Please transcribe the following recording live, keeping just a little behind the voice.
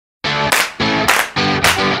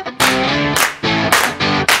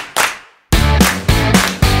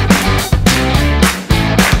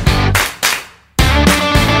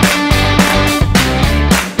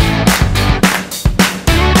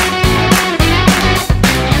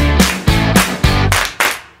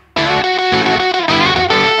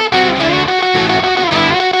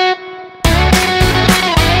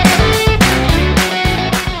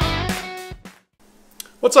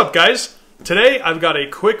up, guys? Today I've got a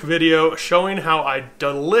quick video showing how I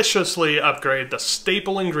deliciously upgrade the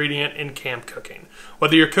staple ingredient in camp cooking.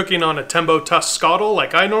 Whether you're cooking on a Tembo Tusk scuttle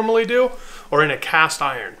like I normally do, or in a cast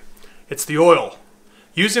iron. It's the oil.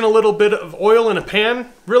 Using a little bit of oil in a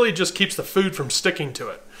pan really just keeps the food from sticking to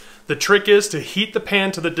it. The trick is to heat the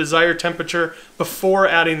pan to the desired temperature before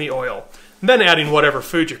adding the oil, then adding whatever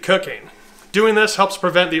food you're cooking. Doing this helps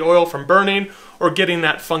prevent the oil from burning or getting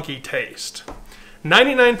that funky taste.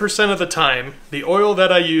 99% of the time, the oil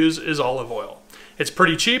that I use is olive oil. It's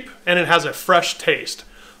pretty cheap and it has a fresh taste.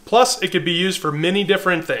 Plus, it could be used for many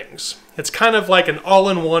different things. It's kind of like an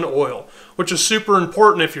all-in-one oil, which is super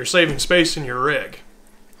important if you're saving space in your rig.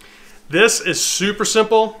 This is super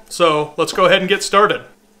simple, so let's go ahead and get started.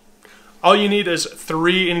 All you need is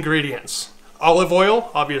 3 ingredients. Olive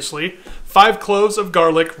oil, obviously, 5 cloves of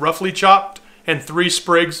garlic roughly chopped, and 3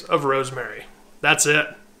 sprigs of rosemary. That's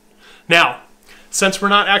it. Now, since we're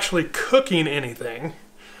not actually cooking anything,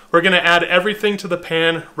 we're going to add everything to the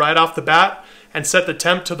pan right off the bat and set the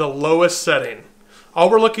temp to the lowest setting. All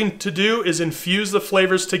we're looking to do is infuse the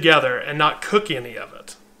flavors together and not cook any of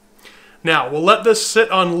it. Now, we'll let this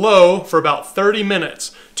sit on low for about 30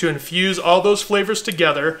 minutes to infuse all those flavors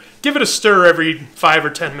together. Give it a stir every 5 or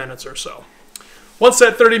 10 minutes or so. Once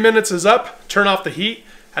that 30 minutes is up, turn off the heat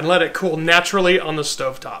and let it cool naturally on the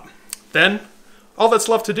stovetop. Then, all that's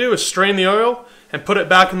left to do is strain the oil and put it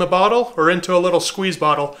back in the bottle or into a little squeeze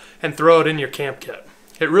bottle and throw it in your camp kit.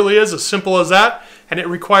 It really is as simple as that, and it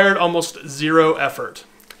required almost 0 effort.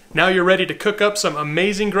 Now you're ready to cook up some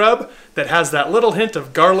amazing grub that has that little hint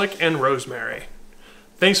of garlic and rosemary.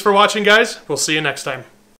 Thanks for watching, guys. We'll see you next time.